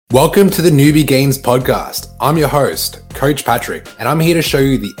Welcome to the Newbie Gains podcast. I'm your host, Coach Patrick, and I'm here to show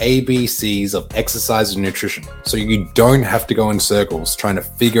you the ABCs of exercise and nutrition so you don't have to go in circles trying to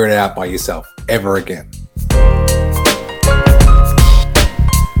figure it out by yourself ever again.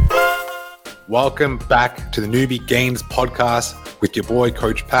 Welcome back to the Newbie Gains podcast with your boy,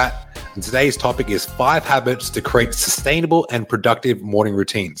 Coach Pat. And today's topic is 5 habits to create sustainable and productive morning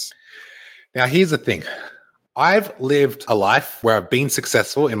routines. Now, here's the thing. I've lived a life where I've been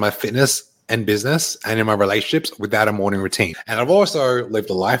successful in my fitness and business and in my relationships without a morning routine. And I've also lived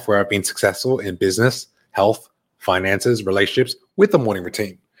a life where I've been successful in business, health, finances, relationships with a morning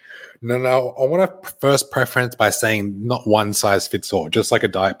routine. Now, I want to first preference by saying not one size fits all, just like a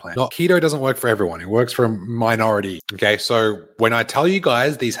diet plan. Keto doesn't work for everyone. It works for a minority. Okay, so when I tell you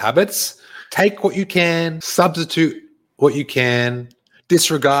guys these habits, take what you can, substitute what you can,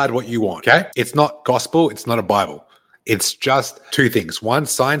 disregard what you want, okay? It's not gospel. It's not a Bible. It's just 2 things. One,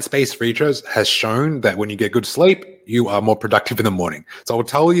 science-based research has shown that when you get good sleep, you are more productive in the morning. So I'll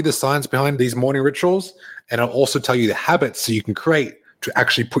tell you the science behind these morning rituals, and I'll also tell you the habits so you can create to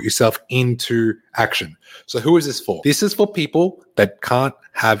actually put yourself into action. So who is this for? This is for people that can't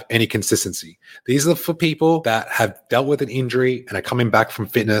have any consistency. These are for people that have dealt with an injury and are coming back from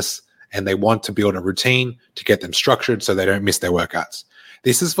fitness and they want to build a routine to get them structured so they don't miss their workouts.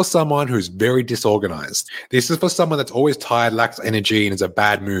 This is for someone who's very disorganized. This is for someone that's always tired, lacks energy, and is a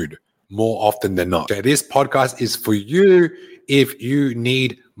bad mood more often than not. Okay, this podcast is for you if you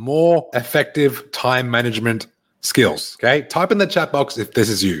need more effective time management skills. Okay, type in the chat box if this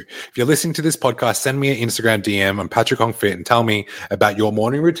is you. If you're listening to this podcast, send me an Instagram DM on Patrick Hong Fit and tell me about your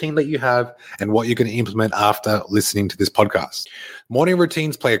morning routine that you have and what you're going to implement after listening to this podcast. Morning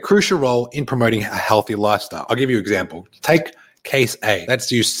routines play a crucial role in promoting a healthy lifestyle. I'll give you an example. Take Case A.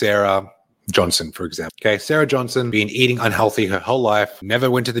 Let's use Sarah Johnson, for example. Okay, Sarah Johnson been eating unhealthy her whole life,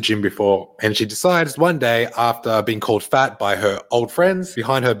 never went to the gym before, and she decides one day after being called fat by her old friends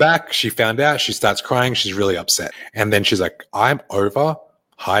behind her back, she found out, she starts crying, she's really upset. And then she's like, I'm over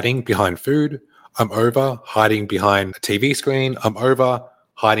hiding behind food. I'm over hiding behind a TV screen. I'm over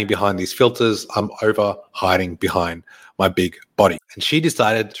hiding behind these filters. I'm over hiding behind my big body. And she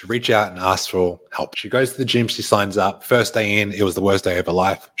decided to reach out and ask for help. She goes to the gym, she signs up. First day in, it was the worst day of her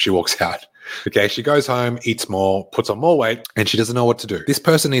life. She walks out. Okay, she goes home, eats more, puts on more weight, and she doesn't know what to do. This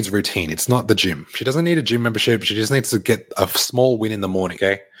person needs a routine. It's not the gym. She doesn't need a gym membership. She just needs to get a small win in the morning,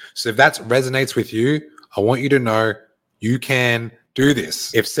 okay? So if that resonates with you, I want you to know you can do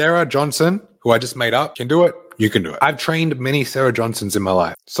this. If Sarah Johnson, who I just made up, can do it, you can do it. I've trained many Sarah Johnsons in my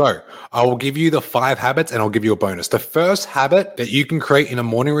life. So I will give you the 5 habits and I'll give you a bonus. The first habit that you can create in a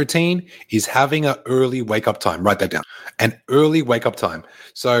morning routine is having an early wake up time. Write that down. An early wake up time.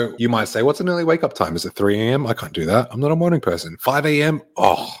 So you might say, what's an early wake up time? Is it 3 a.m.? I can't do that. I'm not a morning person. 5 a.m.?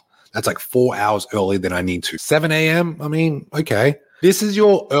 Oh, that's like 4 hours earlier than I need to. 7 a.m.? I mean, okay. This is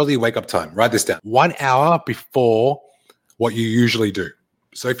your early wake up time. Write this down. 1 hour before what you usually do.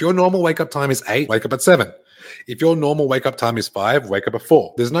 So if your normal wake up time is 8, wake up at 7. If your normal wake up time is 5, wake up at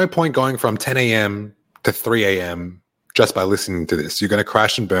 4. There's no point going from 10 a.m. to 3 a.m. just by listening to this. You're going to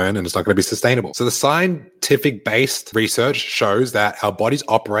crash and burn and it's not going to be sustainable. So the scientific based research shows that our bodies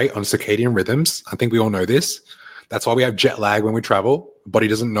operate on circadian rhythms. I think we all know this. That's why we have jet lag when we travel. The body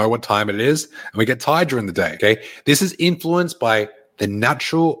doesn't know what time it is and we get tired during the day. Okay. This is influenced by the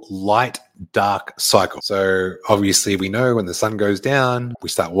natural light dark cycle. So obviously we know when the sun goes down, we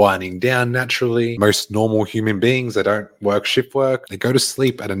start winding down naturally. Most normal human beings that don't work shift work, they go to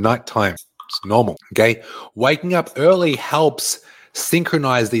sleep at a night time. It's normal. Okay. Waking up early helps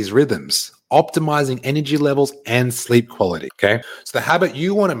synchronize these rhythms, optimizing energy levels and sleep quality. Okay. So the habit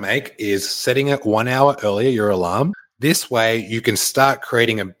you want to make is setting it 1 hour earlier, your alarm. This way you can start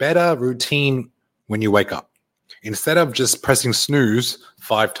creating a better routine when you wake up. Instead of just pressing snooze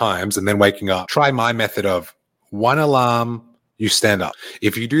 5 times and then waking up, try my method of 1 alarm, you stand up.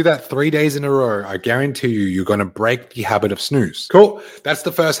 If you do that 3 days in a row, I guarantee you're going to break the habit of snooze. Cool. That's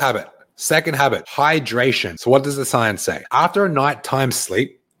the first habit. Second habit, hydration. So what does the science say? After a nighttime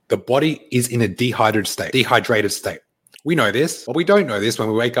sleep, the body is in a dehydrated state. We know this, but we don't know this. When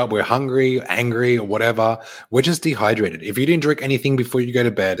we wake up, we're hungry, angry, or whatever. We're just dehydrated. If you didn't drink anything before you go to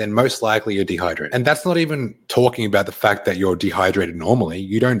bed, then most likely you're dehydrated. And that's not even talking about the fact that you're dehydrated normally.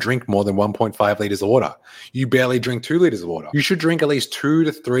 You don't drink more than 1.5 liters of water. You barely drink 2 liters of water. You should drink at least 2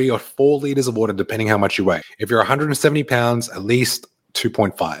 to 3 or 4 liters of water, depending how much you weigh. If you're 170 pounds, at least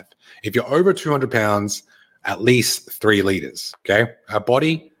 2.5. If you're over 200 pounds, at least 3 liters. Okay. Our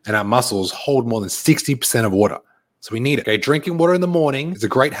body and our muscles hold more than 60% of water. So we need it. Okay, drinking water in the morning is a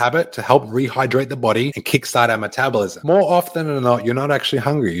great habit to help rehydrate the body and kickstart our metabolism. More often than not, you're not actually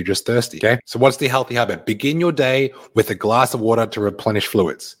hungry, you're just thirsty. Okay, so what's the healthy habit? Begin your day with a glass of water to replenish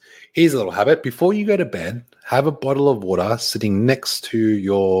fluids. Here's a little habit. Before you go to bed, have a bottle of water sitting next to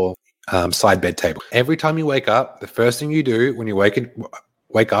your side bed table. Every time you wake up, the first thing you do when you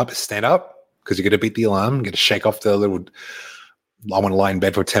wake up is stand up, because you're going to beat the alarm, you're going to shake off the little, I want to lie in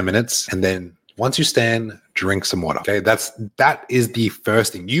bed for 10 minutes. And then once you stand, drink some water. Okay. That is the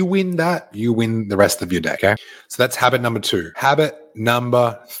first thing. You win that, you win the rest of your day. Okay. So that's habit number 2. Habit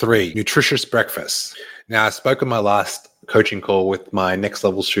number 3, nutritious breakfast. Now, I spoke in my last coaching call with my next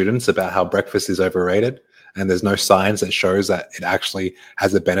level students about how breakfast is overrated and there's no science that shows that it actually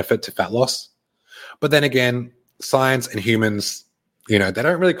has a benefit to fat loss. But then again, science and humans, they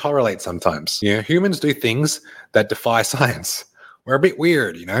don't really correlate sometimes. Humans do things that defy science. We're a bit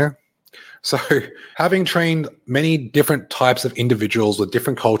weird, So having trained many different types of individuals with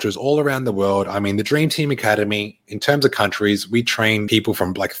different cultures all around the world, the Dream Team Academy, in terms of countries, we train people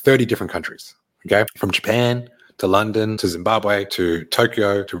from like 30 different countries, okay? From Japan to London, to Zimbabwe, to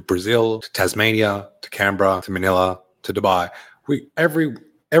Tokyo, to Brazil, to Tasmania, to Canberra, to Manila, to Dubai.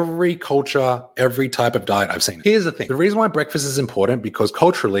 Every culture, every type of diet I've seen. Here's the thing. The reason why breakfast is important, because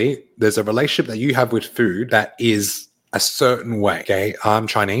culturally, there's a relationship that you have with food that is a certain way. Okay. I'm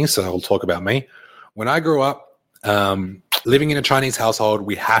Chinese, so I'll talk about me. When I grew up, living in a Chinese household,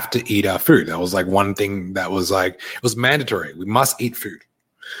 we have to eat our food. That was like one thing that was like, it was mandatory. We must eat food.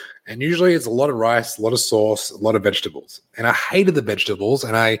 And usually it's a lot of rice, a lot of sauce, a lot of vegetables. And I hated the vegetables.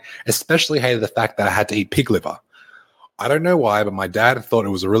 And I especially hated the fact that I had to eat pig liver. I don't know why, but my dad thought it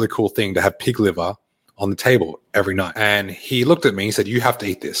was a really cool thing to have pig liver on the table every night. And he looked at me and said, you have to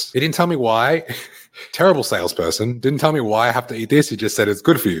eat this. He didn't tell me why. Terrible salesperson. Didn't tell me why I have to eat this. He just said it's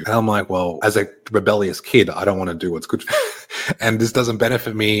good for you. And I'm like, well, as a rebellious kid, I don't want to do what's good for you. And this doesn't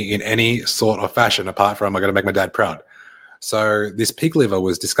benefit me in any sort of fashion apart from I got to make my dad proud. So this pig liver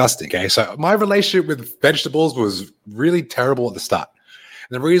was disgusting. Okay. So my relationship with vegetables was really terrible at the start.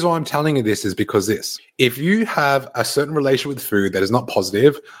 And the reason why I'm telling you this is because if you have a certain relationship with food that is not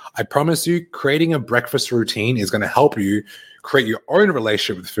positive, I promise you creating a breakfast routine is going to help you create your own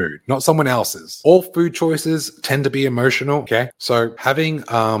relationship with food, not someone else's. All food choices tend to be emotional. Okay. So having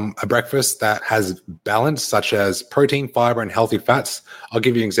a breakfast that has balance, such as protein, fiber, and healthy fats. I'll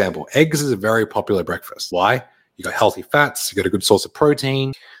give you an example. Eggs is a very popular breakfast. Why? You got healthy fats, you got a good source of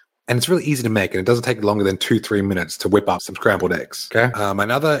protein. And it's really easy to make, and it doesn't take longer than 2-3 minutes to whip up some scrambled eggs. Okay.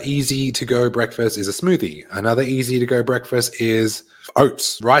 Another easy to go breakfast is a smoothie. Another easy to go breakfast is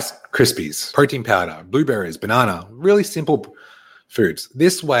oats, Rice Krispies, protein powder, blueberries, banana. Really simple foods.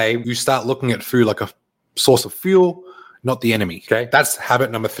 This way, you start looking at food like a source of fuel, not the enemy. Okay. That's habit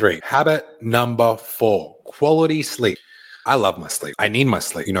number 3. Habit number 4: quality sleep. I love my sleep. I need my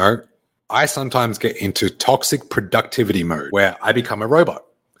sleep. I sometimes get into toxic productivity mode where I become a robot.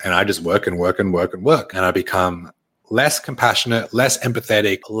 And I just work and work and work and work. And I become less compassionate, less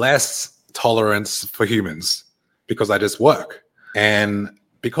empathetic, less tolerance for humans because I just work. And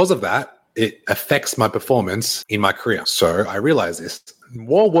because of that, it affects my performance in my career. So I realize this.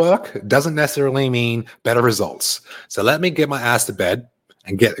 More work doesn't necessarily mean better results. So let me get my ass to bed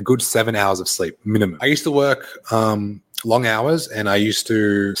and get a good 7 hours of sleep minimum. I used to work long hours and I used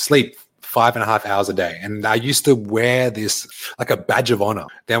to sleep 5.5 hours a day. And I used to wear this like a badge of honor.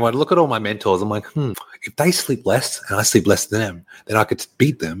 Then when I look at all my mentors, I'm like, if they sleep less and I sleep less than them, then I could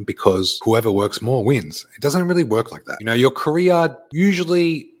beat them because whoever works more wins. It doesn't really work like that. Your career,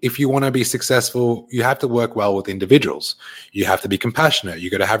 usually if you want to be successful, you have to work well with individuals. You have to be compassionate. You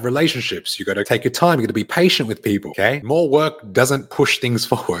got to have relationships. You got to take your time. You got to be patient with people. Okay. More work doesn't push things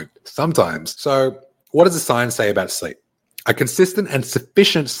forward sometimes. So what does the science say about sleep? A consistent and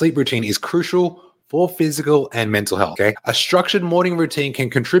sufficient sleep routine is crucial for physical and mental health. Okay, a structured morning routine can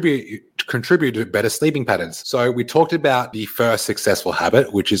contribute to better sleeping patterns. So we talked about the first successful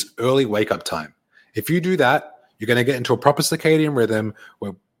habit, which is early wake up time. If you do that, you're going to get into a proper circadian rhythm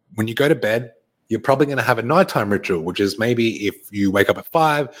where when you go to bed, you're probably going to have a nighttime ritual, which is maybe if you wake up at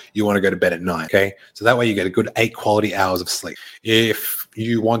 5, you want to go to bed at 9. Okay. So that way you get a good 8 quality hours of sleep. If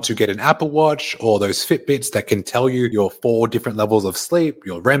you want to get an Apple Watch or those Fitbits that can tell you your 4 different levels of sleep,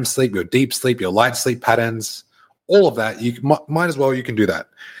 your REM sleep, your deep sleep, your light sleep patterns, all of that, you might as well, you can do that.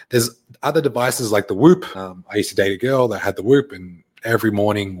 There's other devices like the Whoop. I used to date a girl that had the Whoop and every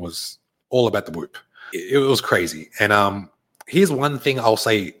morning was all about the Whoop. It was crazy. And, here's one thing I'll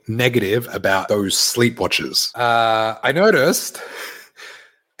say negative about those sleep watches. I noticed,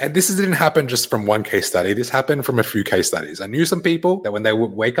 and this didn't happen just from one case study. This happened from a few case studies. I knew some people that when they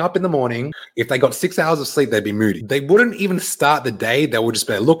would wake up in the morning, If they got 6 hours of sleep, they'd be moody. They wouldn't even start the day. They would just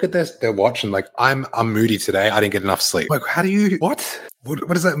be like, look at this, their watch and like, I'm moody today. I didn't get enough sleep. Like, how do you, what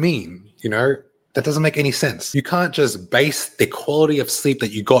does that mean? That doesn't make any sense. You can't just base the quality of sleep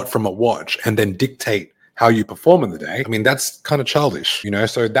that you got from a watch and then dictate how you perform in the day. I mean, that's kind of childish,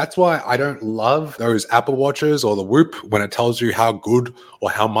 So that's why I don't love those Apple Watches or the Whoop when it tells you how good or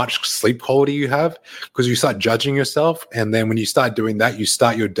how much sleep quality you have, because you start judging yourself. And then when you start doing that, you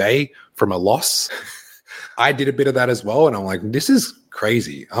start your day from a loss. I did a bit of that as well. And I'm like, this is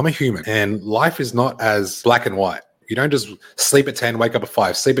crazy. I'm a human and life is not as black and white. You don't just sleep at 10, wake up at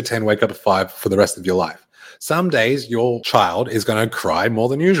 5, sleep at 10, wake up at 5 for the rest of your life. Some days your child is going to cry more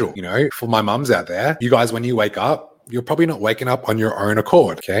than usual. For my mums out there, you guys, when you wake up, you're probably not waking up on your own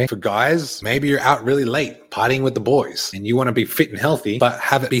accord. Okay. For guys, maybe you're out really late partying with the boys and you want to be fit and healthy, but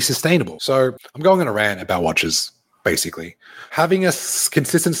have it be sustainable. So I'm going on a rant about watches. Basically, having a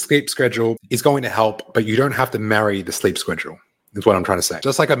consistent sleep schedule is going to help, but you don't have to marry the sleep schedule, is what I'm trying to say.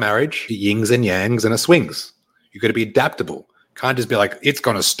 Just like a marriage, it yings and yangs and it swings. You got to be adaptable. Can't just be like, it's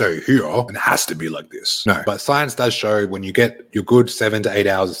going to stay here and it has to be like this. No, but science does show when you get your good 7 to 8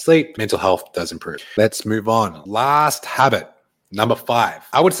 hours of sleep, mental health does improve. Let's move on. Last habit, number 5.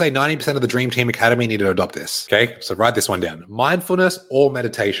 I would say 90% of the Dream Team Academy need to adopt this. Okay, so write this one down. Mindfulness or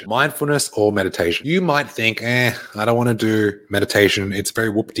meditation. Mindfulness or meditation. You might think, I don't want to do meditation. It's very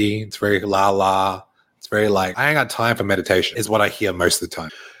whoopty. It's very la. It's very like, I ain't got time for meditation, is what I hear most of the time.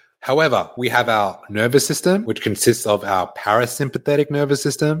 However, we have our nervous system, which consists of our parasympathetic nervous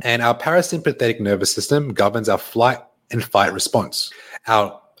system, and our parasympathetic nervous system governs our flight and fight response.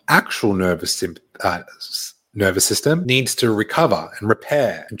 Our actual nervous system needs to recover and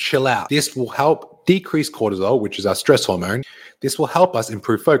repair and chill out. This will help decrease cortisol, which is our stress hormone. This will help us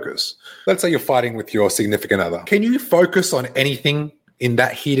improve focus. Let's say you're fighting with your significant other. Can you focus on anything in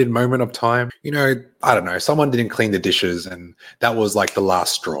that heated moment of time? I don't know, someone didn't clean the dishes and that was like the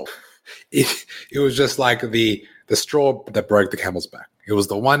last straw. It was just like the straw that broke the camel's back. It was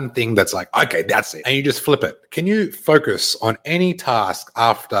the one thing that's like, okay, that's it. And you just flip it. Can you focus on any task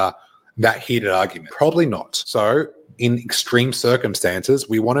after that heated argument? Probably not. So in extreme circumstances,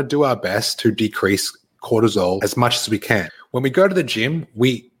 we want to do our best to decrease cortisol as much as we can. When we go to the gym,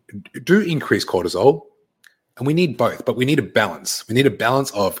 we do increase cortisol, and we need both, but we need a balance. We need a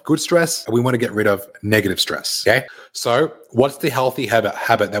balance of good stress, and we want to get rid of negative stress. Okay. So what's the healthy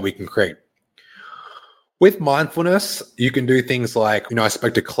habit that we can create? With mindfulness, you can do things like, I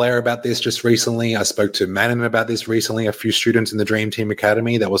spoke to Claire about this just recently. I spoke to Manon about this recently, a few students in the Dream Team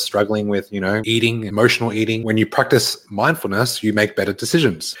Academy that was struggling with, eating, emotional eating. When you practice mindfulness, you make better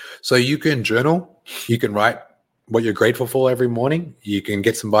decisions. So you can journal, you can write what you're grateful for every morning. You can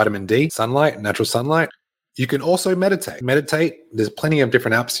get some vitamin D, sunlight, natural sunlight. You can also meditate. There's plenty of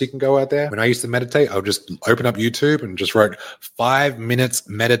different apps you can go out there. When I used to meditate, I would just open up YouTube and just wrote 5 minutes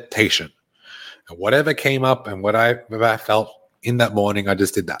meditation. And whatever came up and whatever I felt in that morning, I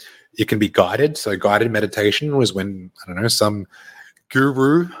just did that. It can be guided. So guided meditation was when, some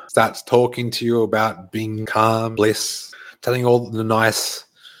guru starts talking to you about being calm, bliss, telling you all the nice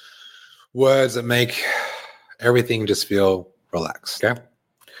words that make everything just feel relaxed. Okay.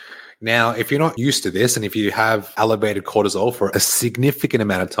 Now, if you're not used to this and if you have elevated cortisol for a significant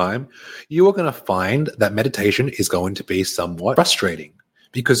amount of time, you are going to find that meditation is going to be somewhat frustrating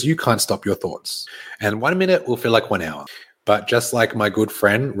because you can't stop your thoughts. And 1 minute will feel like 1 hour. But just like my good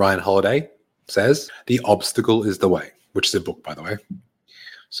friend Ryan Holiday says, the obstacle is the way, which is a book, by the way.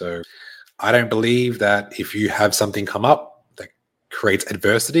 So I don't believe that if you have something come up that creates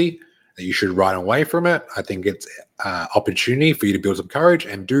adversity, that you should run away from it. I think it's an opportunity for you to build some courage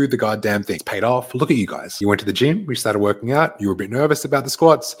and do the goddamn thing. It's paid off. Look at you guys. You went to the gym. You started working out. You were a bit nervous about the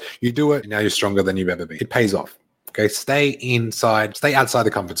squats. You do it. And now you're stronger than you've ever been. It pays off. Okay. Stay outside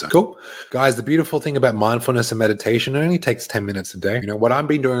the comfort zone. Cool. Guys, the beautiful thing about mindfulness and meditation, it only takes 10 minutes a day. What I've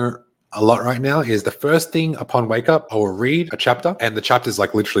been doing a lot right now is the first thing upon wake up, I will read a chapter, and the chapter is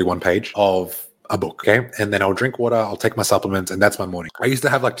like literally 1 page of a book, okay? And then I'll drink water, I'll take my supplements, and that's my morning. I used to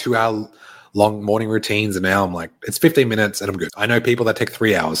have like 2-hour long morning routines, and now I'm like, it's 15 minutes and I'm good. I know people that take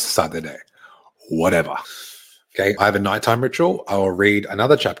 3 hours to start their day. Whatever. Okay, I have a nighttime ritual. I will read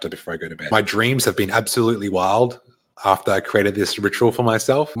another chapter before I go to bed. My dreams have been absolutely wild after I created this ritual for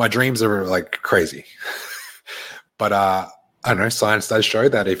myself. My dreams are like crazy. But I don't know, science does show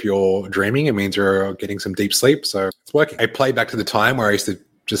that if you're dreaming, it means you're getting some deep sleep. So it's working. I play back to the time where I used to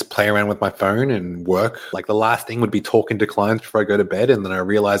just play around with my phone and work. Like the last thing would be talking to clients before I go to bed. And then I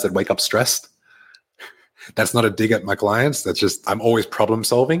realized I'd wake up stressed. That's not a dig at my clients. That's just, I'm always problem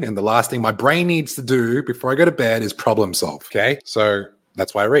solving. And the last thing my brain needs to do before I go to bed is problem solve. Okay. So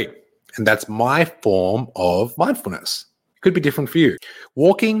that's why I read. And that's my form of mindfulness. It could be different for you.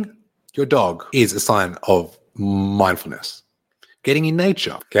 Walking your dog is a sign of mindfulness. Getting in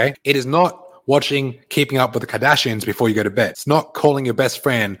nature, okay? It is not watching Keeping Up with the Kardashians before you go to bed. It's not calling your best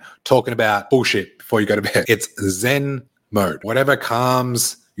friend talking about bullshit before you go to bed. It's Zen mode, whatever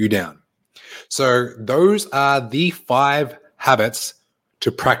calms you down. So those are the 5 habits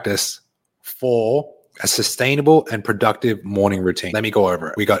to practice for a sustainable and productive morning routine. Let me go over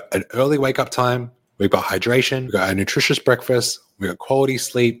it. We got an early wake up time. We've got hydration. We've got a nutritious breakfast. We got quality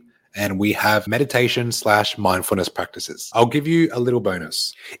sleep. And we have meditation/mindfulness practices. I'll give you a little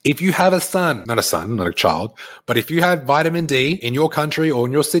bonus. If you have not a child, but if you have vitamin D in your country or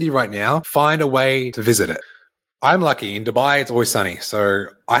in your city right now, find a way to visit it. I'm lucky. In Dubai, it's always sunny. So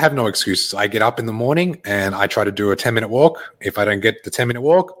I have no excuses. I get up in the morning and I try to do a 10-minute walk. If I don't get the 10-minute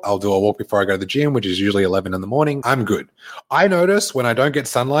walk, I'll do a walk before I go to the gym, which is usually 11 in the morning. I'm good. I notice when I don't get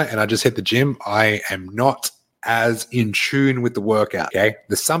sunlight and I just hit the gym, I am not as in tune with the workout, okay?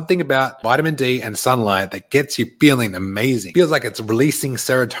 There's something about vitamin D and sunlight that gets you feeling amazing. Feels like it's releasing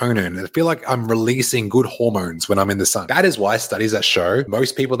serotonin. I feel like I'm releasing good hormones when I'm in the sun. That is why studies that show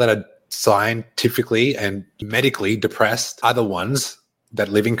most people that are scientifically and medically depressed are the ones that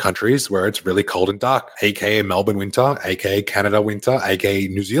live in countries where it's really cold and dark, aka Melbourne winter, aka Canada winter, aka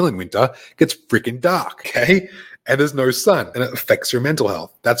New Zealand winter. It gets freaking dark, okay? And there's no sun, and it affects your mental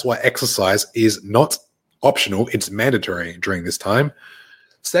health. That's why exercise is not optional, it's mandatory during this time.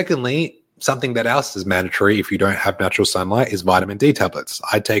 Secondly, something that else is mandatory if you don't have natural sunlight is vitamin D tablets.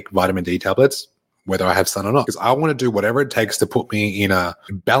 I take vitamin D tablets whether I have sun or not because I want to do whatever it takes to put me in a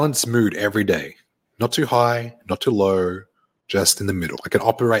balanced mood every day. Not too high, not too low, just in the middle. I can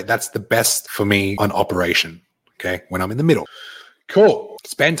operate. That's the best for me on operation, okay, when I'm in the middle. Cool.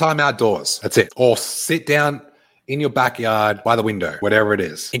 Spend time outdoors. That's it. Or sit down in your backyard by the window, whatever it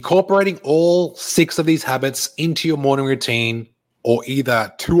is. Incorporating all 6 of these habits into your morning routine, or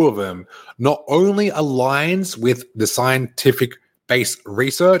either 2 of them, not only aligns with the scientific based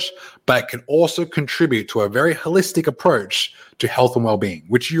research, but can also contribute to a very holistic approach to health and well-being,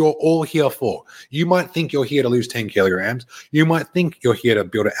 which you're all here for. You might think you're here to lose 10 kilograms. You might think you're here to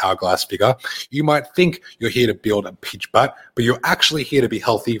build an hourglass figure. You might think you're here to build a pitch butt, but you're actually here to be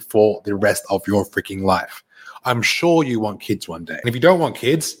healthy for the rest of your freaking life. I'm sure you want kids one day. And if you don't want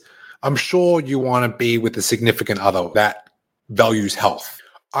kids, I'm sure you want to be with a significant other that values health.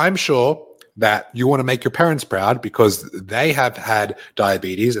 I'm sure that you want to make your parents proud because they have had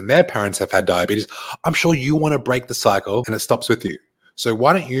diabetes and their parents have had diabetes. I'm sure you want to break the cycle and it stops with you. So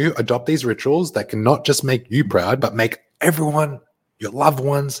why don't you adopt these rituals that can not just make you proud, but make everyone, your loved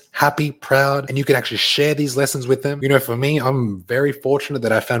ones, happy, proud, and you can actually share these lessons with them. You know, for me, I'm very fortunate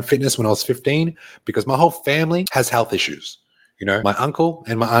that I found fitness when I was 15 because my whole family has health issues. You know, my uncle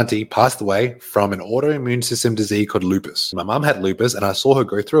and my auntie passed away from an autoimmune system disease called lupus. My mom had lupus and I saw her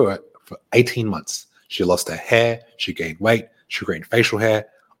go through it for 18 months. She lost her hair, she gained weight, she gained facial hair.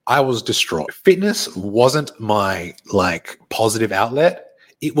 I was distraught. Fitness wasn't my positive outlet.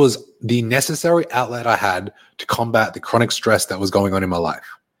 It was the necessary outlet I had to combat the chronic stress that was going on in my life.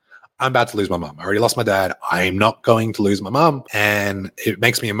 I'm about to lose my mom. I already lost my dad. I'm not going to lose my mom. And it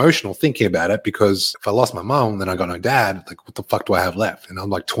makes me emotional thinking about it because if I lost my mom, then I got no dad. Like, what the fuck do I have left? And I'm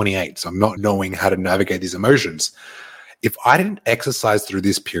like 28, so I'm not knowing how to navigate these emotions. If I didn't exercise through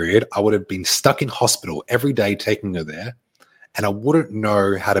this period, I would have been stuck in hospital every day taking her there. And I wouldn't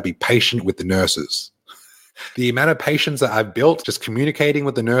know how to be patient with the nurses. The amount of patience that I've built just communicating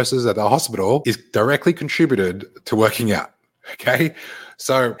with the nurses at the hospital is directly contributed to working out. Okay.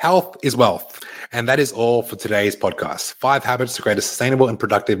 So health is wealth. And that is all for today's podcast. 5 habits to create a sustainable and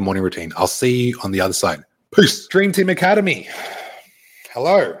productive morning routine. I'll see you on the other side. Peace. Dream Team Academy.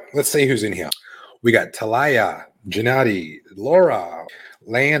 Hello. Let's see who's in here. We got Talaya, Janati, Laura.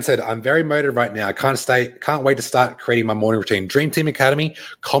 Leanne said, I'm very motivated right now. I can't wait to start creating my morning routine. Dream Team Academy,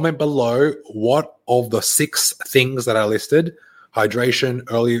 comment below what of the 6 things that I listed, hydration,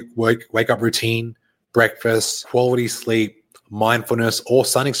 early wake up routine, breakfast, quality sleep, mindfulness, or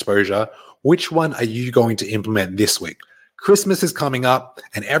sun exposure, which one are you going to implement this week? Christmas is coming up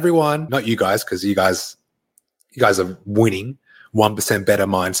and everyone, not you guys, because you guys are winning, 1% better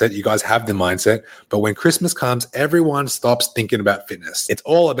mindset. You guys have the mindset. But when Christmas comes, everyone stops thinking about fitness. It's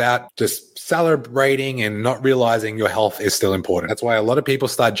all about just celebrating and not realizing your health is still important. That's why a lot of people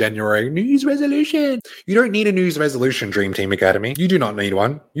start January, New Year's resolution. You don't need a New Year's resolution, Dream Team Academy. You do not need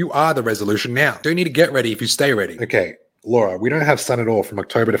one. You are the resolution now. Don't need to get ready if you stay ready. Okay, Laura, we don't have sun at all from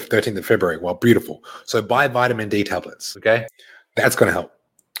October to 13th of February. Well, beautiful. So buy vitamin D tablets, okay? That's going to help.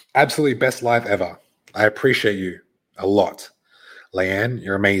 Absolutely best life ever. I appreciate you a lot. Leanne,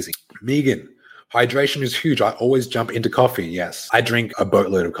 you're amazing. Megan, hydration is huge. I always jump into coffee. Yes. I drink a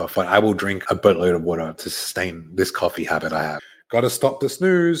boatload of coffee. I will drink a boatload of water to sustain this coffee habit I have. Got to stop the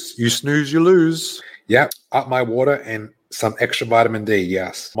snooze. You snooze, you lose. Yep. Up my water and some extra vitamin D.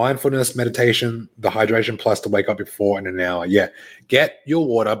 Yes. Mindfulness, meditation, the hydration plus to wake up before in an hour. Yeah. Get your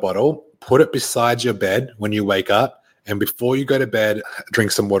water bottle, put it beside your bed when you wake up, and before you go to bed,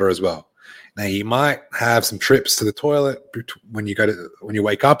 drink some water as well. Now, you might have some trips to the toilet when you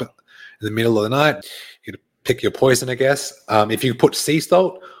wake up in the middle of the night. You pick your poison, I guess. If you put sea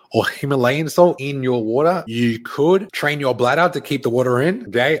salt or Himalayan salt in your water, you could train your bladder to keep the water in.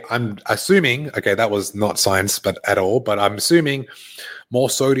 Okay, I'm assuming, that was not science at all, but I'm assuming more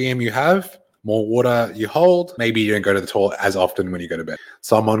sodium you have, more water you hold, maybe you don't go to the toilet as often when you go to bed.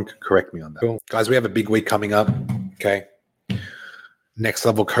 Someone can correct me on that. Cool. Guys, we have a big week coming up. Okay. Next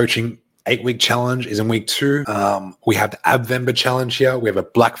Level Coaching 8-week challenge is in week 2. We have the Abvember challenge here. We have a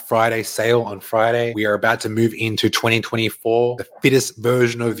Black Friday sale on Friday. We are about to move into 2024, the fittest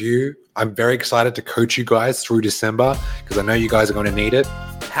version of you. I'm very excited to coach you guys through December because I know you guys are going to need it.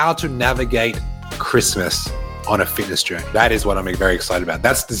 How to navigate Christmas on a fitness journey. That is what I'm very excited about.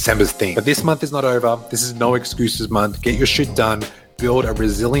 That's December's theme. But this month is not over. This is no excuses month. Get your shit done. Build a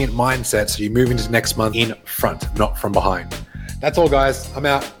resilient mindset so you move into next month in front, not from behind. That's all, guys. I'm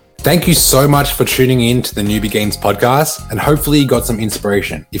out. Thank you so much for tuning in to the Newbie Gains podcast, and hopefully you got some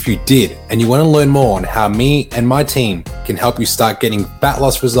inspiration. If you did, and you want to learn more on how me and my team can help you start getting fat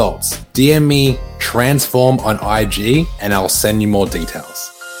loss results, DM me Transform on IG, and I'll send you more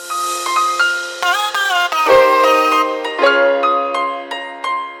details.